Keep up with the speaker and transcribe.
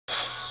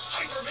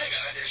Mega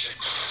Edition.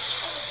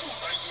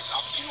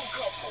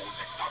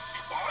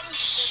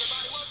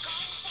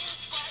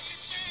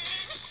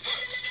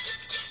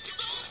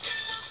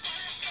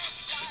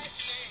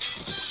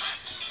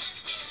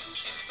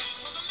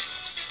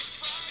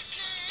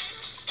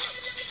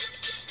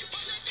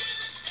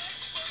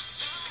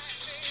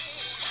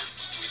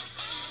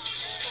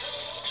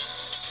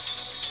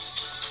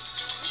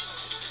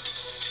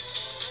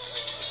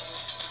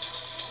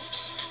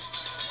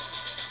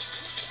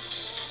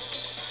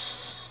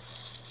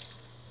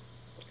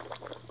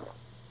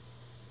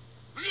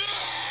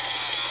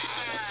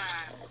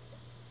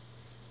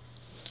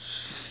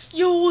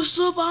 Yo, what's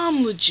up?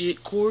 I'm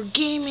Legit Core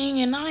Gaming,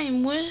 and I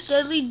am with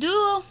Deadly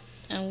Duo,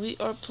 and we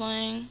are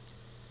playing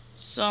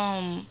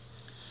some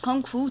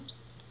Kung Fu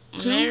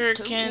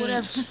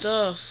American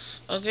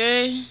stuff.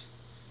 Okay,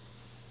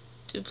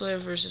 2-player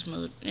versus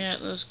mode. Yeah,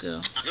 let's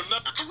go.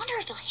 I wonder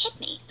if they'll hit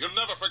me. You'll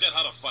never forget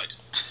how to fight.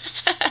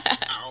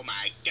 Oh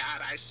my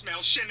God! I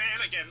smell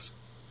shenanigans.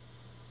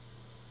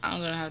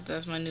 I'm gonna have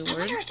that's my new I word.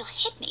 wonder if they'll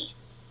hit me.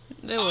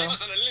 They I will.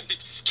 was an Olympic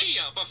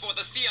skier before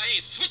the CIA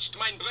switched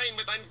my brain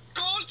with a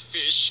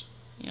goldfish.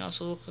 You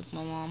also look like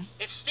my mom.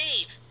 It's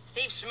Steve.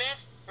 Steve Smith.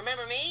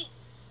 Remember me?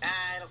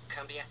 It'll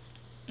come to you.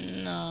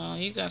 No,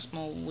 you got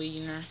small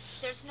wiener.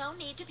 There's no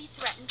need to be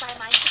threatened by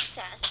my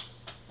success.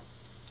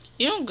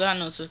 You don't got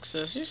no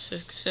success. Your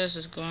success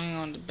is going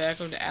on the back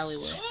of the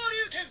alleyway.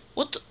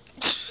 What the?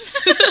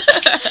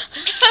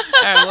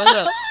 Alright, what's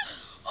up?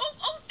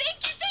 Oh,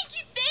 thank you.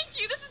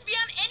 This is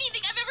beyond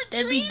anything I've ever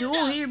Deadly dreamed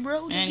Duo of. here,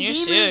 bro. Man, Deadly you're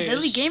Gamers, serious.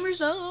 Deadly Gamers,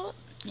 oh.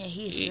 Yeah,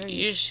 he is serious.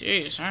 You're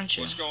serious, aren't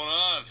you? What's going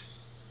on?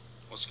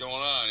 What's going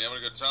on? You having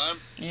a good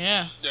time?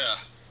 Yeah. Yeah.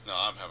 No,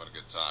 I'm having a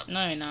good time.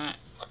 No, you're not.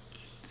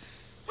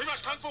 We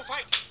must kung fu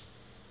fight.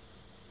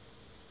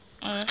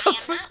 I am not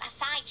a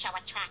sideshow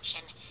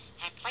attraction.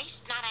 At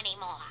least not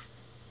anymore.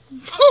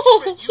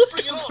 You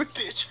bring it on,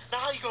 bitch. Now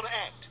how you gonna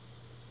act?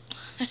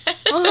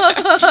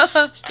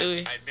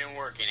 Stewie. I've been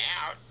working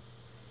out.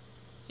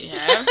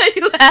 Yeah.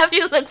 You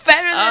look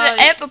better than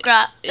the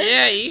apricot.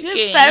 Yeah, you look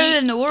gain. better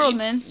than the world,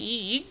 man.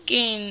 You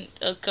gained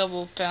a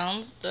couple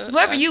pounds.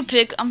 Whoever you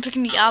pick, I'm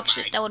picking the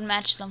opposite. That would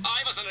match them.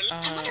 I was an Olympic...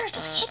 I wonder if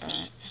they'll hit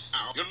me.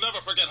 You'll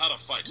never forget how to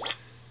fight.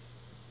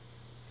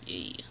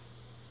 Yeah.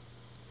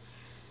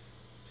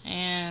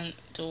 And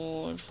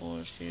toward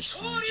forward fierce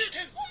punch. Oh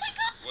my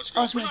God. Let's Oh,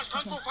 go. it's me.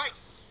 Kung fu fight.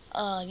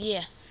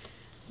 Yeah.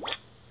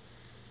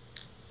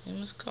 You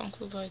must kung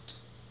fu fight.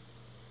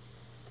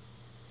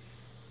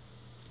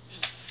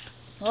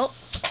 Well,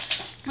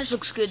 this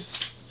looks good.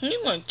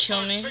 You gonna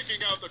kill me?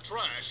 Taking out the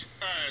trash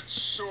and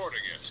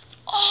sorting it.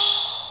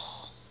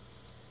 Oh.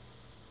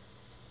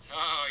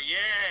 Oh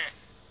yeah.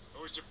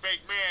 Who's the big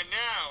man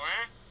now,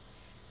 huh?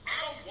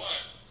 Round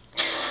one.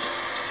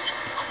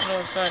 What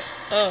if I?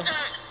 Oh,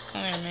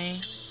 come here,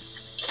 man.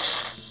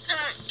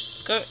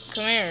 Come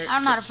here. I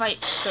don't know how to fight.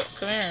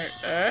 Come here.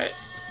 All right.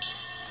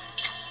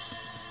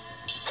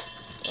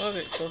 We'll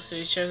get close to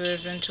each other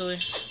eventually.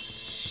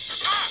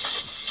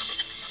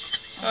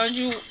 How'd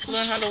you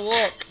learn how to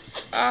walk?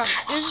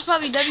 This is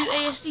probably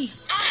WASD.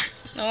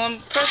 No,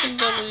 I'm pressing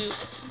W.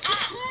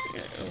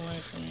 Get away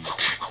from me.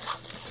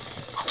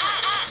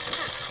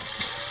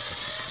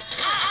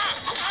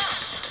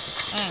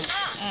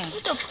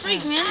 What the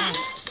freak, man?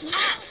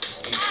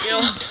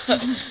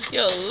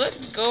 Yo, let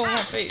go of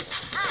my face.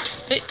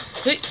 Hey.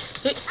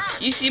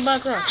 You see my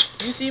crotch?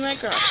 You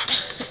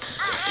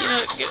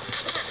know, get.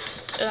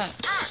 Oh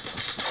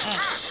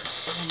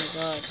my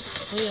God.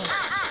 Oh yeah.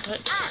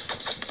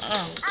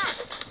 Oh.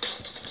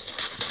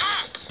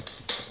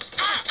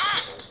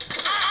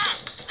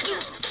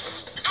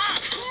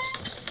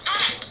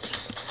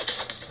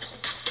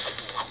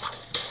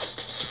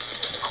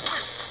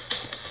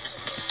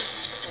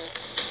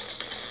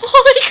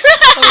 Holy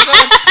crap! Oh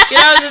God, get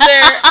out of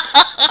there!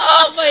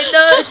 Oh my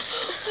nuts!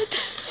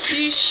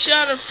 You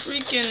shot a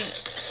freaking.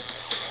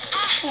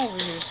 Come over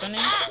here, Sonny.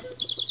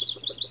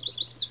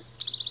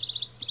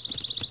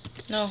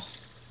 No.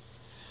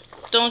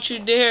 Don't you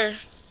dare.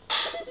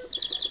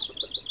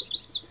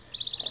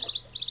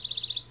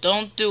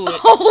 Don't do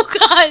it. Oh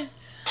God!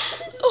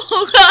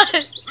 Oh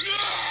God!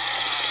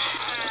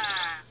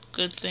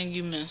 Good thing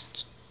you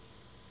missed.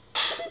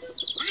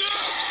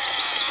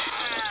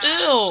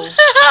 Ew!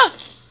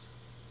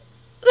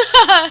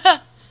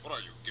 What are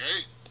you,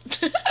 gay?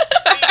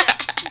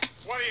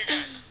 What do you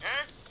got?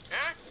 Huh?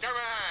 Huh? Come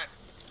on.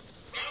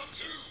 Round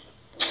two.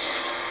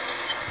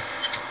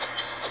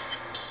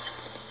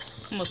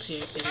 Come up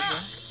here, baby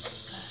boy.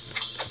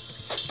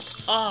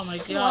 Oh my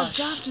Oh, I'll gosh.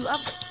 drop you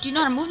up. Do you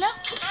know how to move now?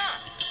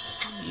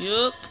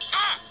 Yup.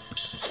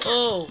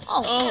 Oh.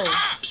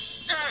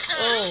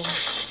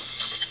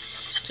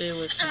 Stay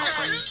away from me,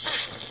 Sonny.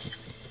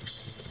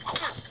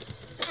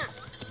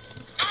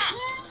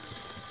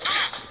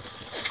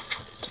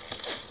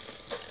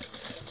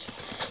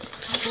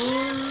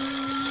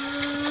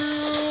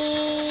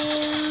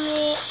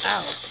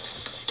 Ow.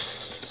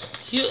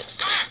 You.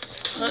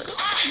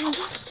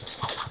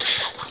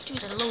 Do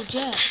the low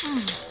jab.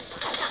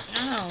 I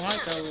don't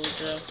like that little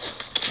jab.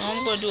 No,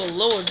 I'm gonna do a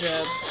lower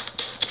jab.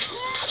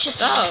 Shut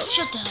the hell Stop. up.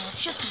 Shut the hell up.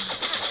 Shut the hell up.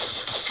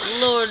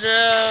 Lord,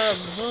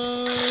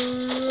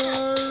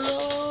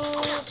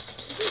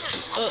 beat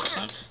you up,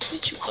 son.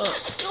 Beat you up.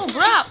 Yo,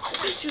 bro.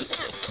 Beat you up.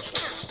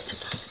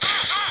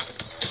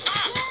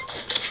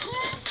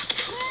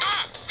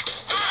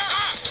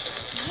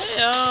 Hey,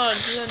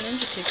 do that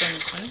ninja kick on me,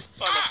 sonny.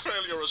 I'm a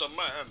failure as a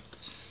man.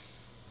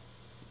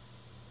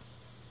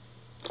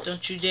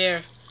 Don't you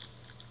dare.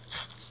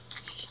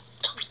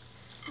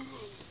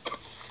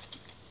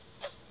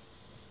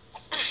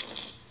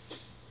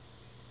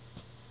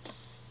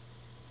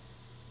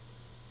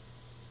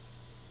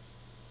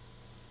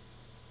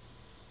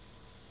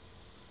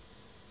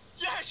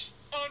 Yes!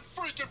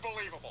 Unfreaking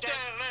believable!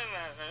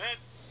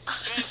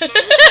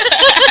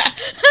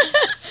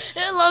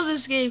 I love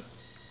this game.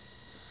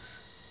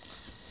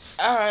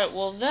 Alright,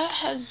 well that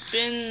has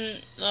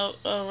been a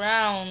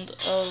round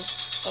of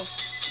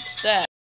stats.